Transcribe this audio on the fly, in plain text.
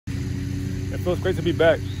It feels great to be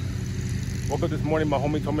back. Woke up this morning, my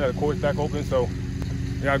homie told me that the court's back open, so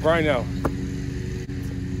I gotta grind now.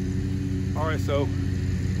 All right, so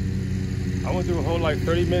I went through a whole like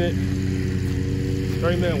 30 minute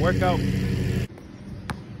workout.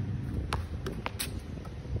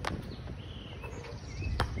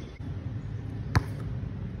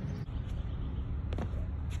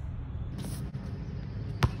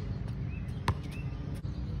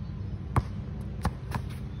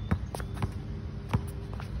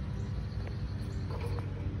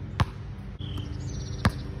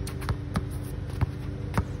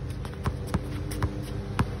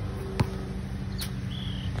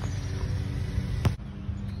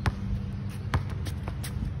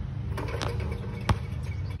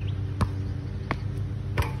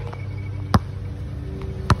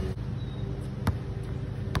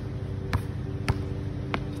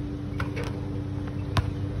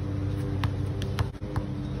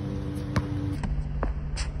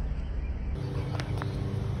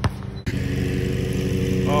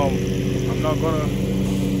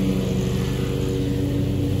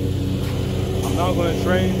 I'm not gonna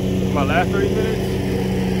train for my last 30 minutes.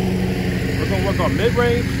 We're gonna work on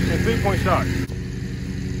mid-range and 3-point shots.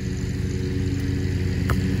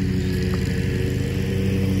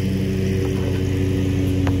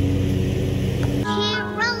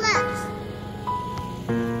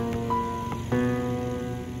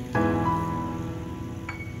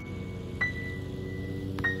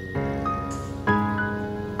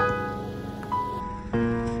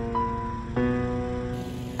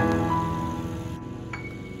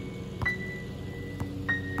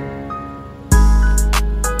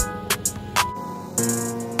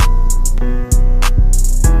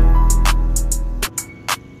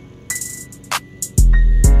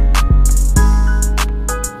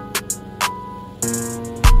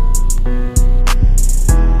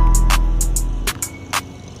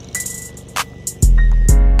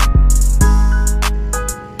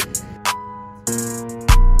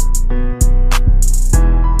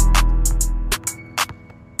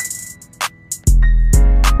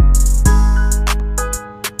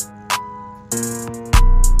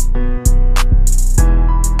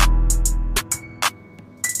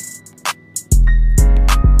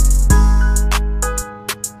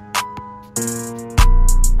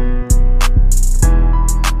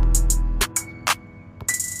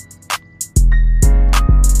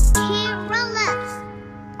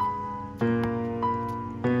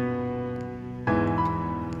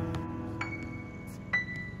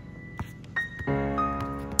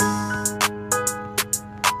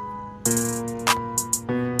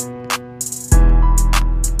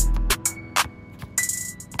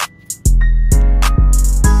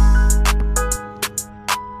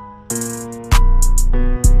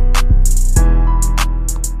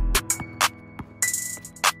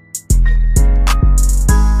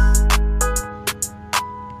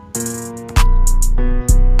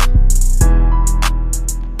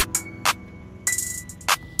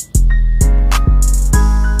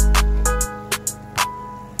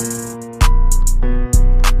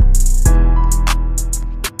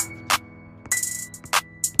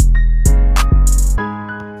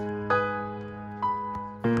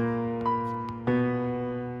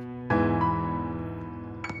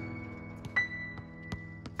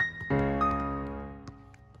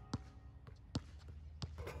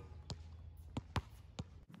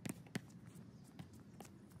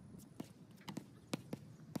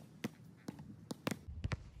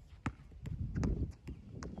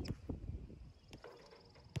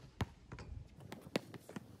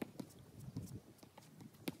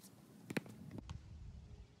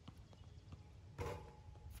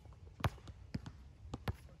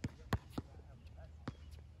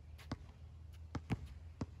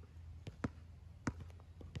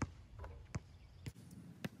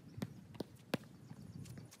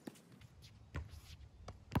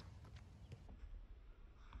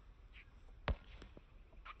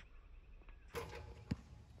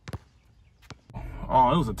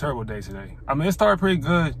 Oh, it was a terrible day today. I mean, it started pretty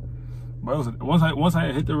good, but it was once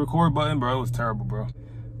I hit the record button, bro, it was terrible, bro.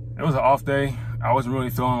 It was an off day. I wasn't really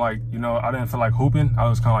feeling like, you know, I didn't feel like hooping. I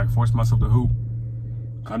was kind of like forcing myself to hoop.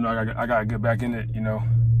 I know I gotta get back in it, you know,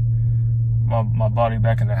 my body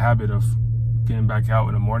back in the habit of getting back out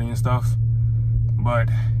in the morning and stuff. But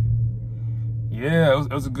yeah,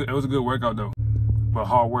 it was a good workout though. But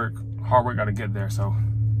hard work got to get there. So,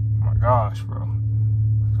 oh my gosh, bro.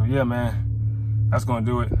 So yeah, man. That's gonna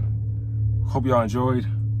do it. Hope y'all enjoyed.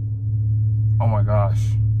 Oh my gosh.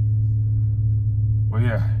 Well,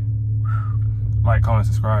 yeah. Like, comment,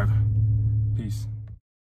 subscribe. Peace.